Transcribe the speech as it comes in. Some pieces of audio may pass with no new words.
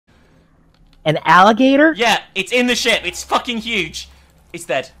An alligator? Yeah, it's in the ship. It's fucking huge. It's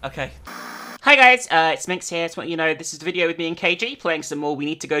dead. Okay. Hi guys, it's Minx here. Just want you to know this is the video with me and KG playing some more We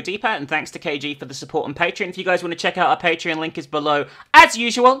Need to Go Deeper, and thanks to KG for the support on Patreon. If you guys want to check out our Patreon, link is below. As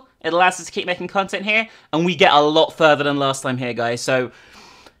usual, it allows us to keep making content here, and we get a lot further than last time here, guys. So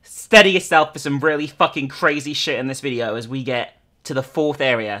steady yourself for some really fucking crazy shit in this video as we get to the 4th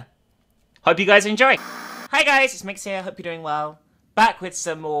area. Hope you guys enjoy. Hi guys, it's Minx here. Hope you're doing well. Back with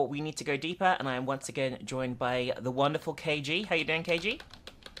some more We Need to Go Deeper, and I am once again joined by the wonderful KG. How you doing, KG?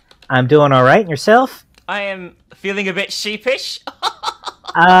 I'm doing all right. And yourself? I am feeling a bit sheepish.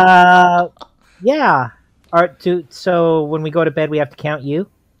 Yeah. So when we go to bed, we have to count you?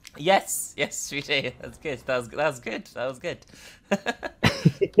 Yes, we do. That's good. That was good.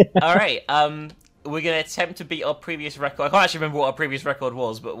 All right. We're gonna attempt to beat our previous record. I can't actually remember what our previous record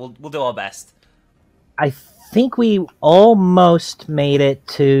was, but we'll do our best. I think we almost made it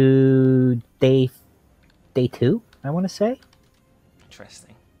to day 2, I want to say.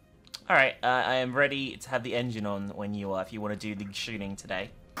 Interesting. Alright, I am ready to have the engine on when you are, if you want to do the shooting today.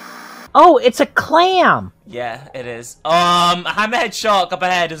 Oh, it's a clam! Yeah, it is. A hammerhead shark up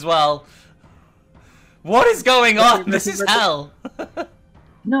ahead as well. What is going on? This is hell.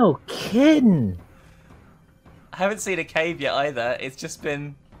 No kidding. I haven't seen a cave yet either. It's just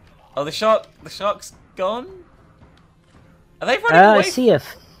been... Oh, the shark's gone? Are they running away? I see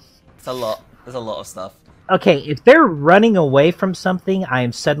if... It's a lot. There's a lot of stuff. Okay, if they're running away from something, I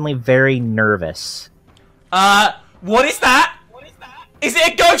am suddenly very nervous. What is that? Is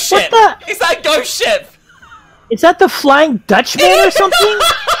it a ghost ship? Is that a ghost ship? Is that the Flying Dutchman or something?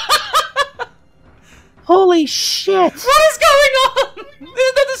 Holy shit! What is going on?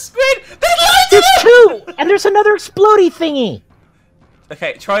 There's another squid! There's 2! And there's another explodey thingy!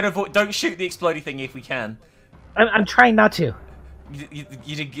 Okay, try to avoid... Don't shoot the explodey thingy if we can. I'm trying not to.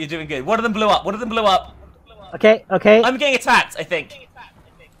 You're doing good. One of them blew up. Okay. I'm getting attacked, I think.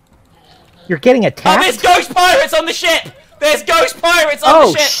 You're getting attacked? Oh, there's ghost pirates on the ship! There's ghost pirates on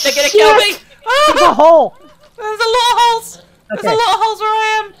the ship! They're gonna kill me! There's a hole! There's a lot of holes! Okay. There's a lot of holes where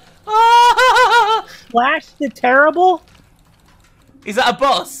I am! Ah! Flash the Terrible? Is that a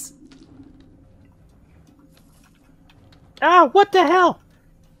boss? Ah, what the hell?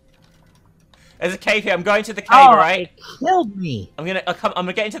 There's a cave here. I'm going to the cave, alright? It killed me. I'm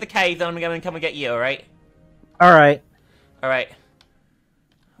gonna get into the cave, then I'm gonna come and get you, alright? Alright. Alright.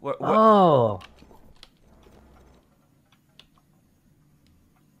 Oh.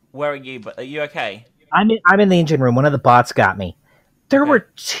 Where are you? But are you okay? I'm in the engine room. One of the bots got me. There were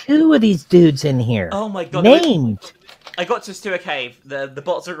 2 of these dudes in here. Oh my god. Named. I got us to a cave. The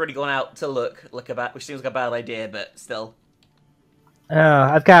bots have already gone out to look which seems like a bad idea, but still.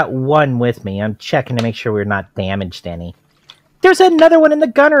 I've got 1 with me. I'm checking to make sure we're not damaged any. There's another one in the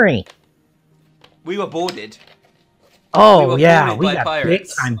gunnery. We were boarded. Oh, yeah, we got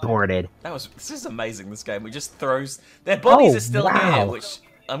pirates. big time boarded. This is amazing, this game. It just throws... Their bodies are still wow. here, which...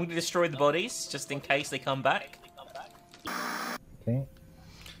 I'm going to destroy the bodies, just in case they come back. Okay.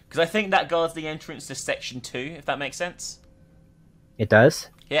 Because I think that guards the entrance to Section 2, if that makes sense. It does?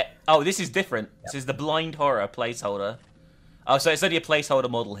 Yeah. Oh, this is different. Yep. This is the Blind Horror placeholder. Oh, so it's only a placeholder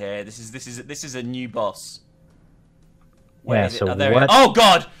model here. This is a new boss. Where is it? Oh,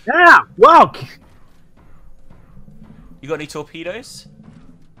 God! Yeah! Whoa! You got any torpedoes?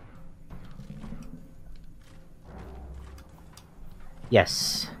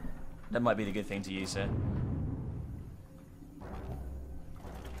 Yes. That might be the good thing to use here.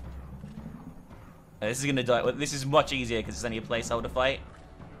 This is gonna die. Well, this is much easier because it's only a placeholder fight.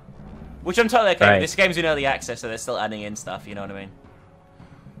 Which I'm totally okay with. This game's in early access, so they're still adding in stuff, you know what I mean?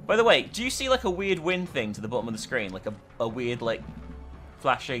 By the way, do you see like a weird wind thing to the bottom of the screen? Like a weird, like,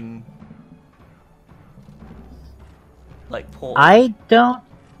 flashing... like portal? I don't...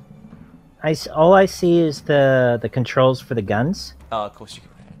 all I see is the controls for the guns. Oh, of course you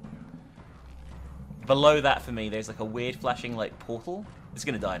can. Below that for me, there's like a weird flashing like portal. It's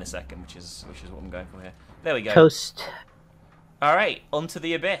gonna die in a second, which is what I'm going for here. There we go. Coast. All right, onto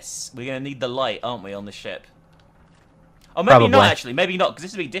the abyss. We're gonna need the light, aren't we, on the ship? Oh, maybe not actually. Maybe not, because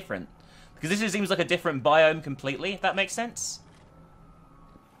this would be different. Because this seems like a different biome completely. If that makes sense.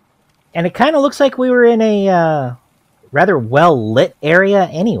 And it kind of looks like we were in a rather well lit area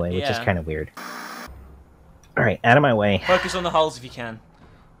anyway, which is kind of weird. All right, out of my way. Focus on the holes if you can.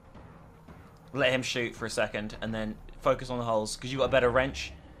 Let him shoot for a second, and then focus on the holes, because you've got a better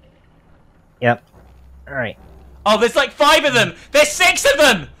wrench. Yep. All right. Oh, there's like 5 of them! There's 6 of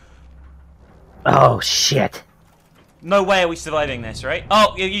them! Oh, shit. No way are we surviving this, right?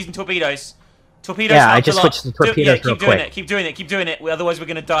 Oh, you're using torpedoes. Torpedoes. Yeah, I just switched to torpedoes keep doing it. Keep doing it. Keep doing it. Otherwise, we're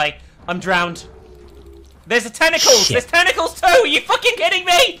gonna die. I'm drowned. There's the tentacles. Shit. There's tentacles too. Are you fucking kidding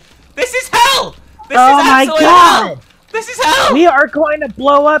me? This is hell. This Oh is my absolute god! hell. This is hell. We are going to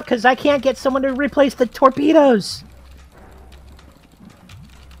blow up because I can't get someone to replace the torpedoes.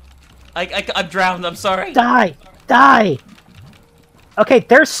 I'm drowned. I'm sorry. Die! Die! Okay,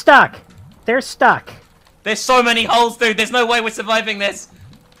 they're stuck. They're stuck. There's so many holes, dude. There's no way we're surviving this.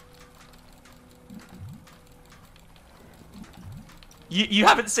 You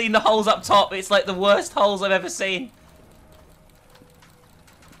haven't seen the holes up top. It's like the worst holes I've ever seen.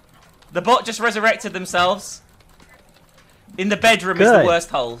 The bot just resurrected themselves. In the bedroom is the worst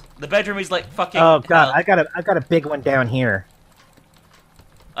hole. The bedroom is like fucking Oh god, hell. I got a big one down here.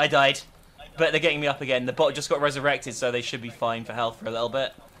 I died. But they're getting me up again. The bot just got resurrected, so they should be fine for health for a little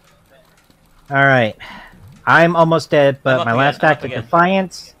bit. Alright. I'm almost dead, but my last act of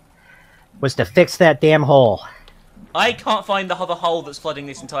defiance was to fix that damn hole. I can't find the other hole that's flooding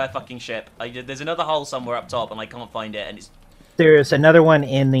this entire fucking ship. There's another hole somewhere up top, and I can't find it, and it's... There's another one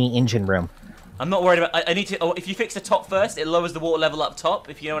in the engine room. I'm not worried about... I need to... Oh, if you fix the top first, it lowers the water level up top,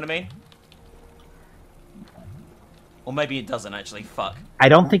 if you know what I mean. Or maybe it doesn't, actually. Fuck. I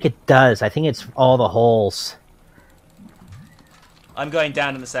don't think it does. I think it's all the holes. I'm going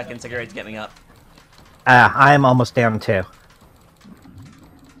down in a second, so get ready to get me up. I'm almost down too.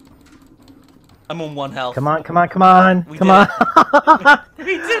 I'm on 1 health. Come on, come on, come on! We come on! We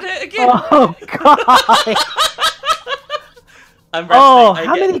did it again! Oh, God! I'm resting. Oh,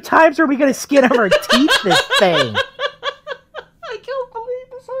 how many times are we gonna skin our teeth this thing? I can't believe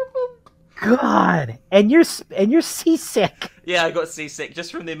this happened. God, and you're seasick. Yeah, I got seasick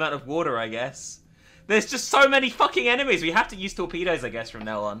just from the amount of water, I guess. There's just so many fucking enemies. We have to use torpedoes, I guess, from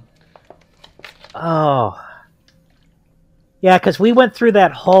now on. Oh. Yeah, because we went through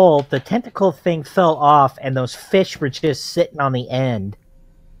that hole, the tentacle thing fell off, and those fish were just sitting on the end.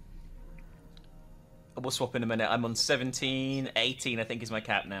 We'll swap in a minute. I'm on 17, 18, I think is my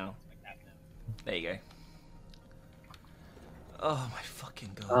cap now. There you go. Oh my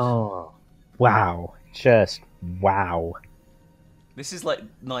fucking god. Oh. Wow. Just wow. This is like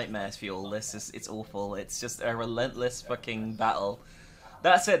nightmares fuel. It's awful. It's just a relentless fucking battle.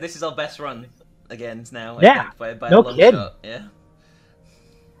 That's it. This is our best run again now. Yeah. I think, by no a long kidding. shot. Yeah.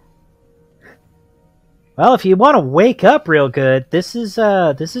 Well, if you want to wake up real good, this is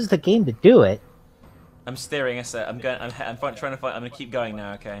the game to do it. I'm steering us. I'm trying to find. I'm gonna keep going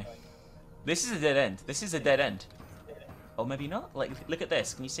now. Okay. This is a dead end. This is a dead end. Or maybe not. Like, look at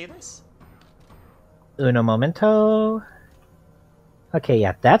this. Can you see this? Uno momento. Okay,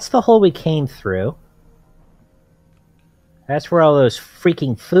 yeah, that's the hole we came through. That's where all those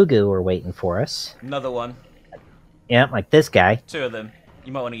freaking fugu were waiting for us. Another one. Yeah, like this guy. 2 of them.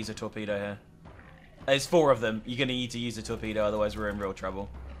 You might want to use a torpedo here. There's 4 of them. You're gonna need to use a torpedo, otherwise we're in real trouble.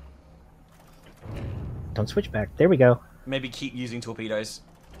 Don't switch back. There we go. Maybe keep using torpedoes.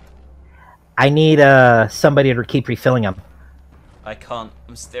 I need somebody to keep refilling them. I can't.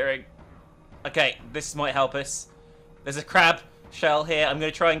 I'm steering. Okay, this might help us. There's a crab shell here. I'm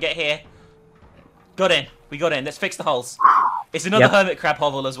going to try and get here. Got in. We got in. Let's fix the holes. It's another hermit crab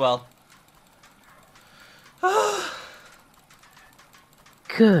hovel as well.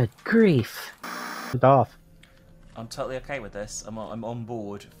 Good grief. Off. I'm totally okay with this. I'm on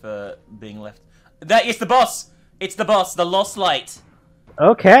board for being left. That is the boss. It's the boss. The lost light.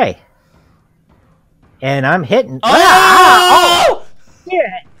 Okay. And I'm hitting. Oh!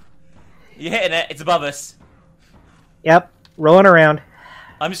 Yeah. You're hitting it. It's above us. Yep. Rolling around.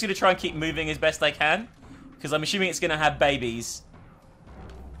 I'm just going to try and keep moving as best I can. Because I'm assuming it's going to have babies.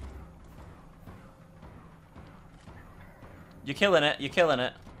 You're killing it. You're killing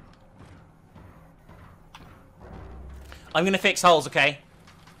it. I'm going to fix holes, okay?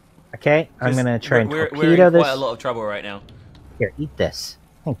 Okay. I'm going to try and torpedo we're in this. quite a lot of trouble right now. Here, eat this.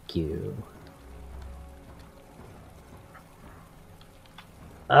 Thank you.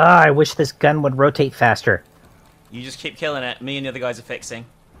 Ah, I wish this gun would rotate faster. You just keep killing it. Me and the other guys are fixing.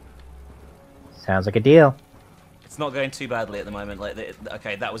 Sounds like a deal. It's not going too badly at the moment. Like,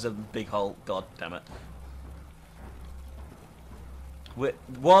 okay, that was a big hole. God damn it.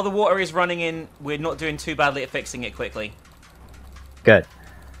 While the water is running in, we're not doing too badly at fixing it quickly. Good.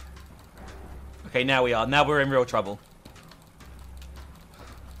 Okay, now we are. Now we're in real trouble.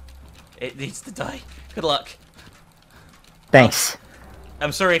 It needs to die. Good luck. Thanks.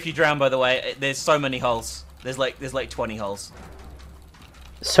 I'm sorry if you drown, by the way. There's so many holes. There's like 20 holes.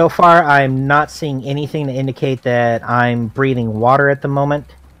 So far, I'm not seeing anything to indicate that I'm breathing water at the moment.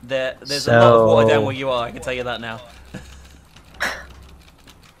 There's a lot of water down where you are, I can tell you that now.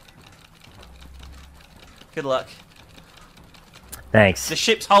 Good luck. Thanks. The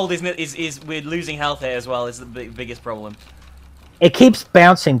ship's hold is we're losing health here as well. Is the biggest problem. It keeps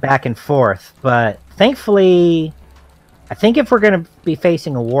bouncing back and forth, but thankfully, I think if we're going to be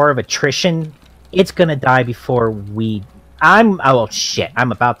facing a war of attrition, it's going to die before we... Oh, shit.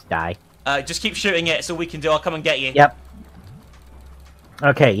 I'm about to die. Just keep shooting it. It's all we can do. I'll come and get you. Yep.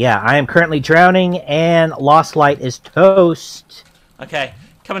 Okay, yeah. I am currently drowning, and Lost Light is toast. Okay.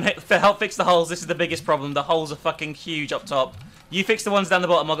 Come and help fix the holes. This is the biggest problem. The holes are fucking huge up top. You fix the ones down the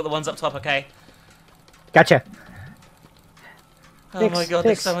bottom. I'll get the ones up top, okay? Gotcha. Oh my god,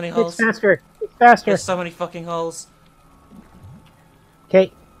 there's so many holes. It's faster. It's faster. There's so many fucking holes.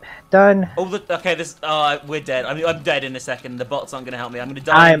 Okay, done. Okay, we're dead. I'm dead in a second. The bots aren't gonna help me. I'm gonna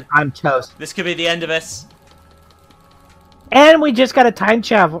die. I'm toast. This could be the end of us. And we just got a time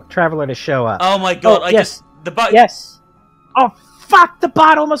traveler to show up. Oh my god! Yes. The bot. Yes. Oh fuck! The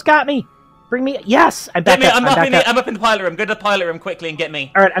bot almost got me. Bring me. Yes, I'm back up. I'm up in the pilot room. Go to the pilot room quickly and get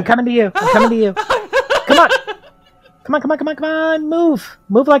me. All right, I'm coming to you. I'm coming to you. Come on. Come on.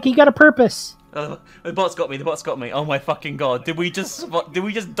 Move like you got a purpose. The bot's got me. The bot's got me. Oh my fucking god! Did we just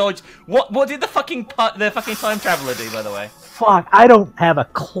dodge? What did the fucking time traveler do, by the way? Fuck! I don't have a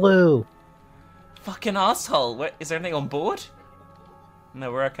clue. Fucking asshole! Is there anything on board?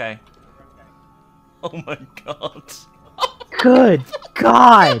 No, we're okay. Oh my god! Good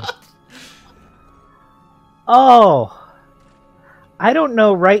God! Oh, I don't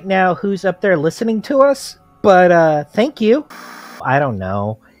know right now who's up there listening to us, but thank you. I don't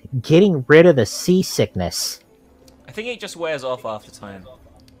know. Getting rid of the seasickness. I think it just wears off after time.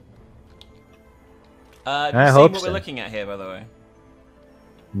 I hope what so. we're looking at here, by the way?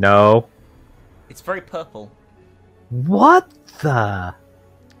 No. It's very purple. What the?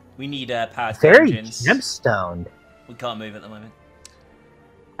 We need power very engines. gemstoned. We can't move at the moment.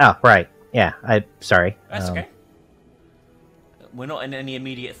 Oh, right. Yeah, I'm sorry. That's okay. We're not in any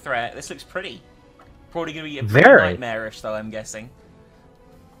immediate threat. This looks pretty. Probably going to be a bit nightmarish, though, I'm guessing.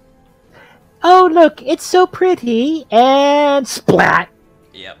 Oh, look, it's so pretty, and splat!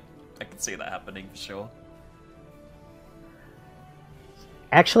 Yep, I can see that happening for sure.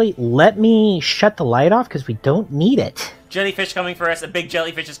 Actually, let me shut the light off, because we don't need it. Jellyfish coming for us, a big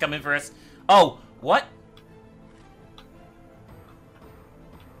jellyfish is coming for us. Oh, what?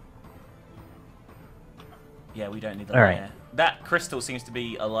 Yeah, we don't need the light here. That crystal seems to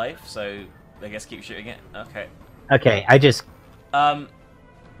be alive, so I guess keep shooting it. Okay. Okay, I just...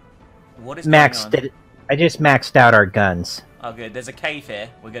 what is going on? I just maxed out our guns. Oh, good. There's a cave here.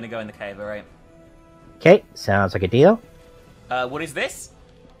 We're going to go in the cave, alright. Okay, sounds like a deal. What is this?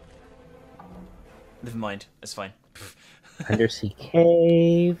 Never mind. It's fine. Undersea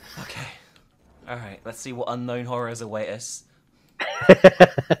cave. Okay. Alright, let's see what unknown horrors await us.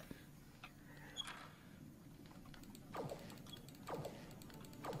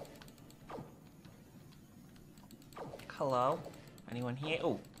 Hello? Anyone here?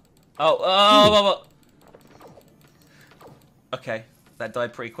 Oh. Okay, that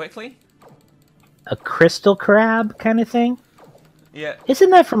died pretty quickly. A crystal crab kind of thing? Yeah.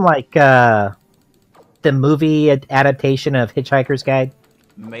 Isn't that from, like, the movie adaptation of Hitchhiker's Guide?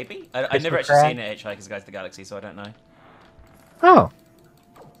 Maybe? I've never actually seen it, Hitchhiker's Guide to the Galaxy, so I don't know. Oh.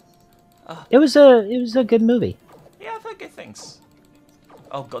 It was a good movie. Yeah, I've heard good things.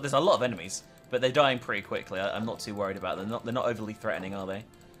 Oh god, there's a lot of enemies. But they're dying pretty quickly. I'm not too worried about them. They're not overly threatening, are they?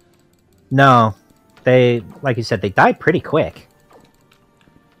 No. They, like you said, they die pretty quick.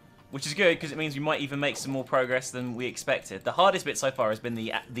 Which is good, because it means we might even make some more progress than we expected. The hardest bit so far has been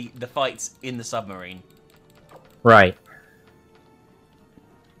the fights in the submarine. Right.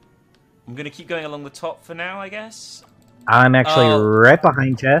 I'm going to keep going along the top for now, I guess. I'm actually right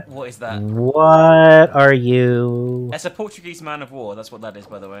behind you. What is that? What are you? That's a Portuguese man of war. That's what that is,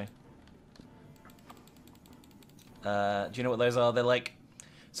 by the way. Do you know what those are? They're like,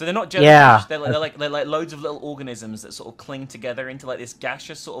 so they're not jellyfish. Yeah. They're like loads of little organisms that sort of cling together into like this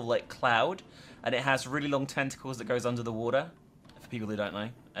gaseous sort of like cloud, and it has really long tentacles that goes under the water. For people who don't know,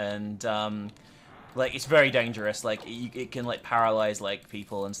 and like it's very dangerous. Like it can like paralyze like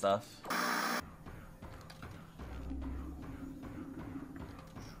people and stuff.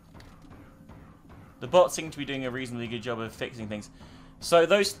 The bots seem to be doing a reasonably good job of fixing things. So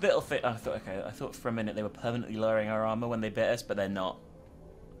those little I thought for a minute they were permanently lowering our armor when they bit us, but they're not.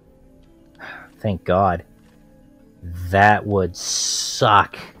 Thank God. That would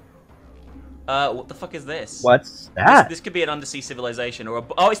suck. What the fuck is this? What's that? This could be an undersea civilization, or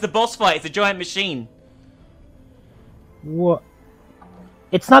oh, it's the boss fight. It's a giant machine. What?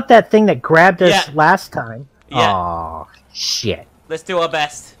 It's not that thing that grabbed us last time. Yeah. Oh shit. Let's do our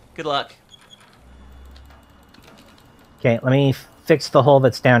best. Good luck. Okay, let me fix the hole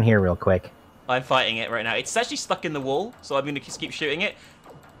that's down here real quick. I'm fighting it right now. It's actually stuck in the wall, so I'm going to just keep shooting it.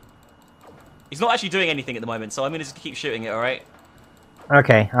 He's not actually doing anything at the moment, so I'm going to just keep shooting it, alright?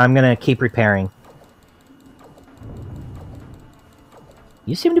 Okay, I'm gonna keep repairing.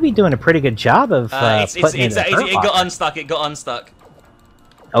 You seem to be doing a pretty good job of putting it got unstuck. It got unstuck.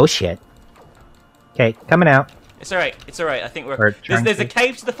 Oh shit. Okay, coming out. It's alright. It's alright. I think we're... There's a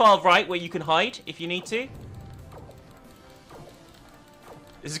cave to the far right where you can hide if you need to.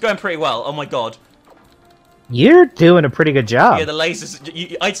 This is going pretty well. Oh my god. You're doing a pretty good job. Yeah, the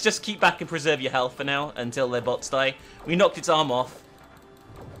lasers... I'd just keep back and preserve your health for now until their bots die. We knocked its arm off.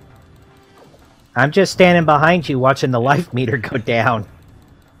 I'm just standing behind you watching the life meter go down.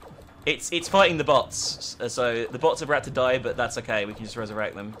 It's fighting the bots. So the bots are about to die, but that's okay. We can just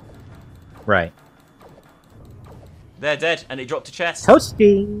resurrect them. Right. They're dead, and it dropped a chest.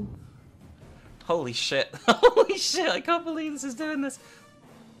 Toasty! Holy shit. Holy shit, I can't believe this is doing this.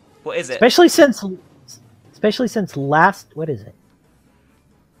 What is it? Especially since last... What is it?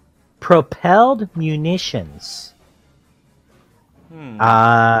 Propelled munitions.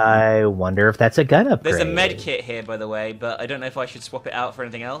 I wonder if that's a gun upgrade. There's a med kit here, by the way, but I don't know if I should swap it out for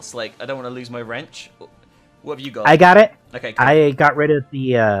anything else. Like, I don't want to lose my wrench. What have you got? I got it. Okay, cool. I got rid of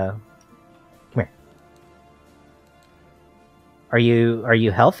the... Come here. Are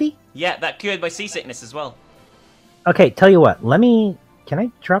you healthy? Yeah, that cured my seasickness as well. Okay, tell you what. Let me... Can I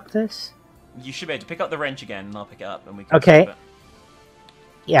drop this? You should be able to pick up the wrench again, and I'll pick it up, and we can... Okay.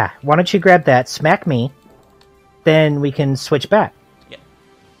 Yeah, why don't you grab that, smack me, then we can switch back. Yeah.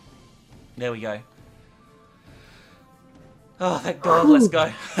 There we go. Oh, thank God, let's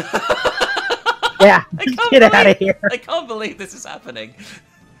go. Yeah, get out of here. I can't believe this is happening.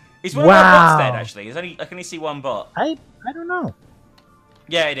 Is one of our bots dead, actually? I can only see one bot. I don't know.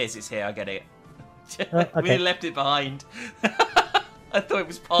 Yeah, it is. It's here. I get it. Okay. We left it behind. I thought it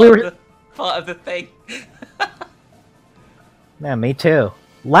was part of the thing. Yeah, me too.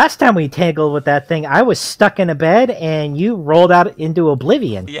 Last time we tangled with that thing, I was stuck in a bed and you rolled out into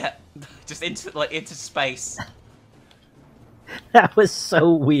oblivion. Yeah, just into space. That was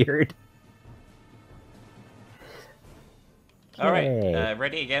so weird. Okay. All right,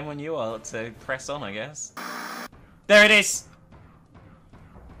 ready again when you are to press on, I guess. There it is.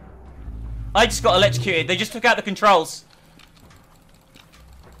 I just got electrocuted. They just took out the controls.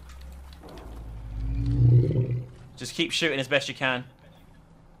 Just keep shooting as best you can.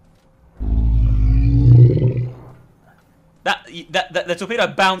 The torpedo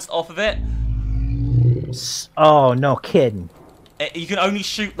bounced off of it. Oh, no kidding. You can only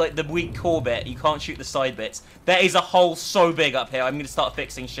shoot like the weak core bit. You can't shoot the side bits. There is a hole so big up here. I'm going to start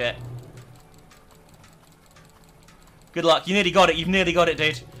fixing shit. Good luck. You nearly got it. You've nearly got it,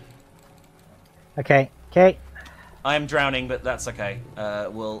 dude. Okay. Okay. I am drowning, but that's okay.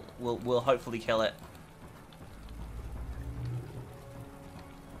 We'll hopefully kill it.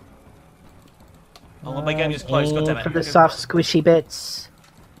 Oh, my game is close. God damn it. For the soft, squishy bits.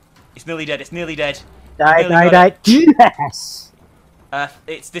 It's nearly dead. It's nearly dead. Die. Yes!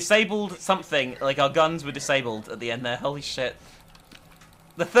 It's disabled something. Like, our guns were disabled at the end there. Holy shit.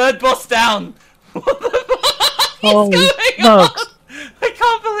 The third boss down! What the fuck is going on? I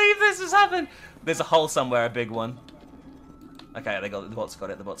can't believe this has happened. There's a hole somewhere, a big one. Okay, they got it. The bot's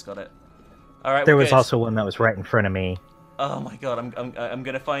got it. The bot's got it. All right. There was also one that was right in front of me. Oh my god, I'm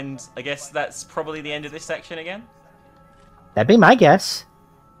gonna find. I guess that's probably the end of this section again. That'd be my guess.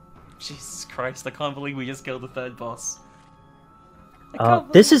 Jesus Christ! I can't believe we just killed the third boss.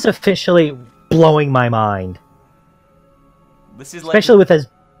 This is officially blowing my mind. This is especially with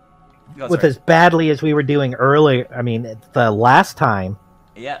as badly as we were doing earlier. I mean, the last time.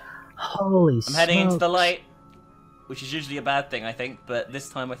 Yeah. Holy. I'm heading into the light, which is usually a bad thing, I think, but this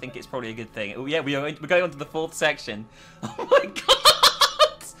time I think it's probably a good thing. Oh, yeah, we're going on to the fourth section. Oh my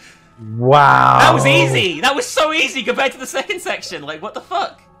god! Wow. That was easy! That was so easy compared to the second section! Like, what the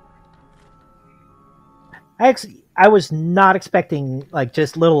fuck? I was not expecting, like,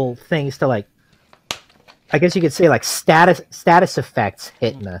 just little things to, like, I guess you could say, like, status effects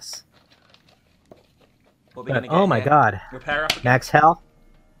hitting us. But, oh my god. Repair up again. Max health?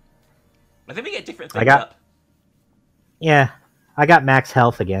 I think we get different things up. Yeah, I got max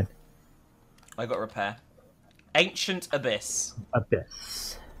health again. I got repair. Ancient Abyss.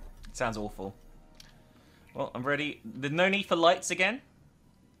 Sounds awful. Well, I'm ready. There's no need for lights again.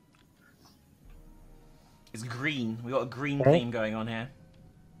 It's green. We got a green theme going on here.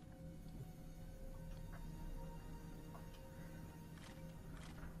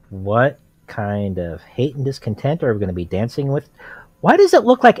 What kind of hate and discontent are we going to be dancing with Why does it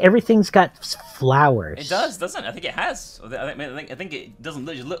look like everything's got flowers? It does, doesn't it? I think it has. I think it doesn't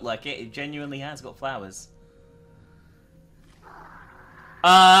just look like it. It genuinely has got flowers.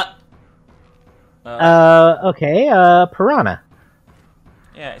 Okay, Piranha.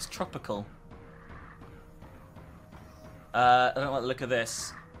 Yeah, it's tropical. I don't like the look of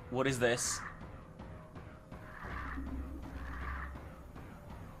this. What is this?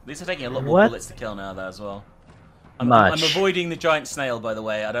 These are taking a lot more bullets to kill now, though, as well. I'm avoiding the giant snail, by the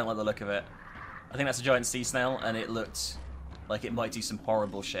way. I don't like the look of it. I think that's a giant sea snail, and it looked like it might do some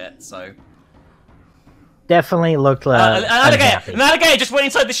horrible shit, so... Definitely looked like... An alligator just went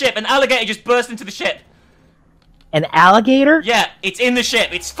inside the ship! An alligator just burst into the ship! An alligator? Yeah, it's in the ship.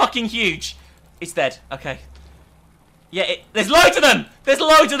 It's fucking huge. It's dead. Okay. Yeah, there's loads of them! There's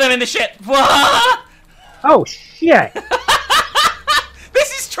loads of them in the ship! Oh, shit!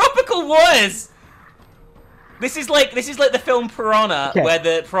 This is tropical waters! This is like the film Piranha, where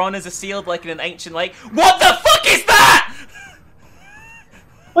the piranhas are sealed like in an ancient lake. What the fuck is that?!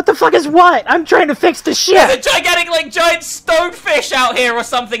 What the fuck is what? I'm trying to fix the ship! There's a gigantic, like, giant stonefish out here or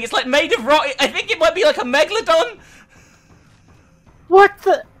something. It's like made of rock. I think it might be like a megalodon. What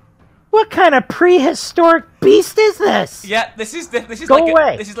the... What kind of prehistoric beast is this? Yeah, this is like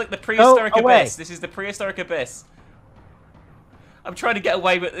the prehistoric abyss. This is the prehistoric abyss. I'm trying to get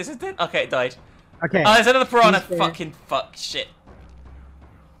away, but this is it. Okay, it died. Okay. Oh, there's another piranha. Fucking fuck shit.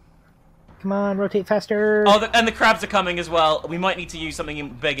 Come on, rotate faster. Oh, and the crabs are coming as well. We might need to use something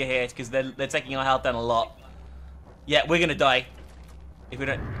bigger here because they're taking our health down a lot. Yeah, we're gonna die if we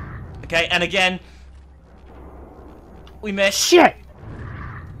don't. Okay, and again, we missed. Shit.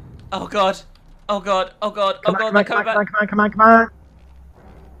 Oh god. Oh god. Oh god. Oh god. They're coming back. Come on.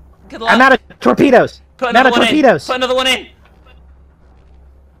 Good luck. I'm out of torpedoes. Put another one in.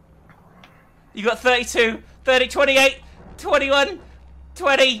 You got 32, 30, 28, 21,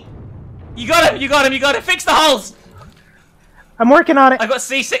 20. You got him. Fix the holes. I'm working on it. I got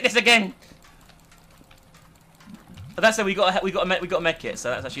seasickness again. But that's it. We got a med kit, so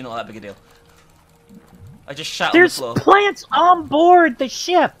that's actually not that big a deal. I just shat on the floor. There's plants on board the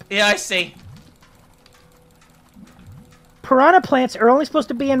ship. Yeah, I see. Piranha plants are only supposed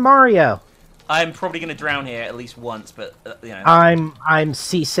to be in Mario. I'm probably gonna drown here at least once, but you know. I'm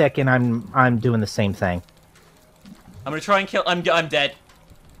seasick and I'm doing the same thing. I'm gonna try and kill. I'm dead.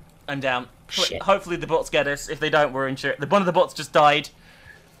 I'm down. Shit. Hopefully the bots get us. If they don't, we're in shit. One of the bots just died.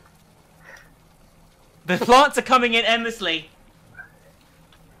 The plants are coming in endlessly.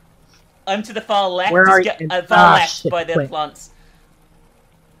 I'm to the far left. Where are you? Far left shit, by the plants.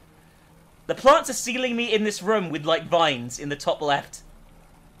 The plants are sealing me in this room with like vines in the top left.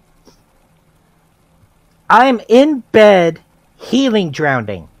 I'm in bed, healing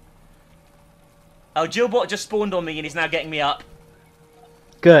drowning. Oh, Jillbot just spawned on me and he's now getting me up.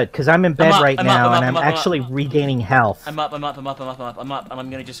 Good, because I'm in bed right now and I'm actually regaining health. I'm up, and I'm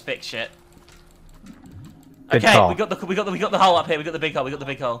gonna just fix shit. Good okay, call. we got the hole up here. We got the big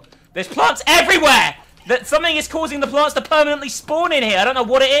hole. There's plants everywhere. Something is causing the plants to permanently spawn in here. I don't know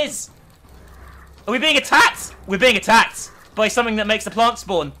what it is. Are we being attacked? We're being attacked by something that makes the plants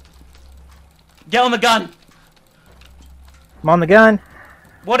spawn. Get on the gun. I'm on the gun.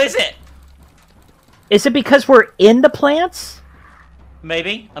 What is it? Is it because we're in the plants?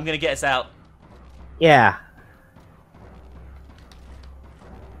 Maybe. I'm gonna get us out. Yeah.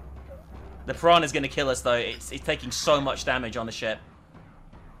 The piranha's gonna kill us though. It's taking so much damage on the ship.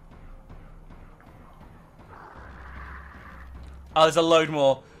 Oh, there's a load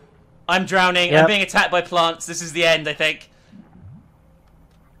more. I'm drowning. Yep. I'm being attacked by plants. This is the end, I think.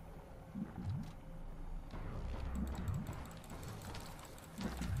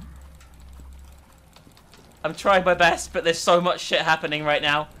 I'm trying my best, but there's so much shit happening right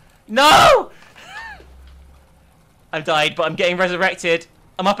now. No! I've died, but I'm getting resurrected.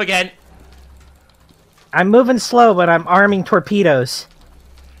 I'm up again. I'm moving slow, but I'm arming torpedoes.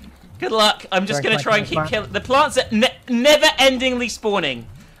 Good luck. I'm just going to try and keep killing... The plants are never-endingly spawning.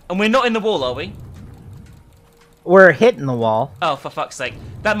 And we're not in the wall, are we? We're hitting the wall. Oh, for fuck's sake.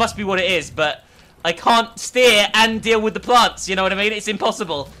 That must be what it is, but I can't steer and deal with the plants. You know what I mean? It's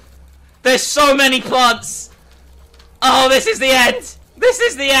impossible. There's so many plants. Oh, this is the end. This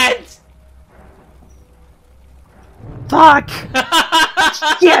is the end. Fuck.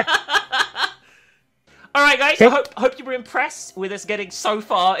 Shit. Alright guys, I hope you were impressed with us getting so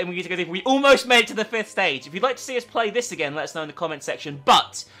far and we almost made it to the 5th stage. If you'd like to see us play this again, let us know in the comment section.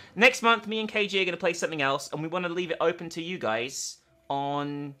 But next month, me and KG are going to play something else and we want to leave it open to you guys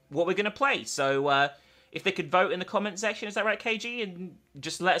on what we're going to play. So if they could vote in the comment section, is that right KG? And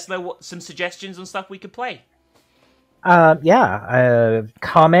just let us know what some suggestions on stuff we could play. Yeah,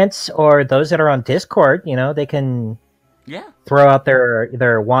 comments or those that are on Discord, they can Yeah. throw out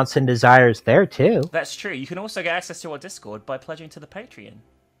their wants and desires there too. That's true. You can also get access to our Discord by pledging to the Patreon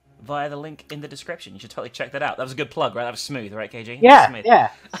via the link in the description. You should totally check that out. That was a good plug, right? That was smooth, right, KG? Yeah, Smooth. yeah.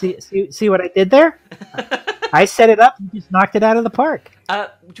 See what I did there? I set it up. You just knocked it out of the park.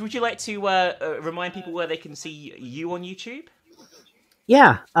 Would you like to remind people where they can see you on YouTube?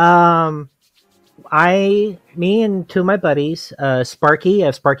 Yeah. Me and two of my buddies, Sparky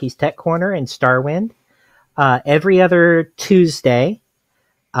of Sparky's Tech Corner and Starwind, every other Tuesday.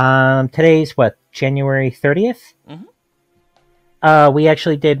 Today's what, January 30th? Mm-hmm. We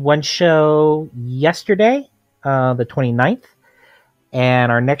actually did one show yesterday, the 29th,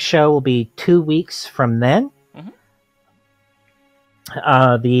 and our next show will be 2 weeks from then. Mm-hmm.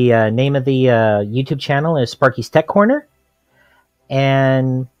 The name of the YouTube channel is Sparky's Tech Corner,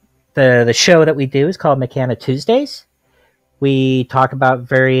 and the show that we do is called Mechana Tuesdays. We talk about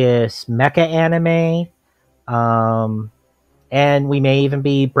various mecha anime, and we may even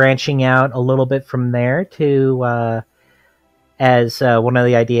be branching out a little bit from there to, as one of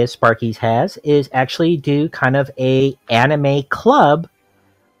the ideas Sparky's has, is actually do kind of a anime club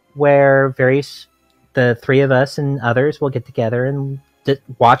where the three of us and others will get together and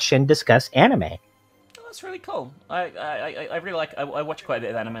watch and discuss anime. Oh, that's really cool. I really like. I watch quite a bit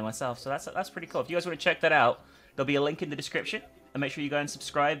of anime myself, so that's pretty cool. If you guys want to check that out, there'll be a link in the description, and make sure you go and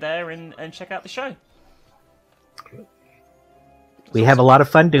subscribe there and check out the show. We have a lot of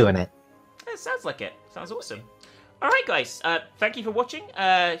fun doing it. It sounds like it. Sounds awesome. All right, guys. Thank you for watching.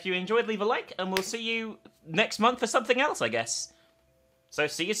 If you enjoyed, leave a like, and we'll see you next month for something else, I guess. So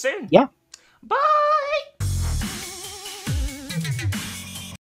see you soon. Yeah. Bye!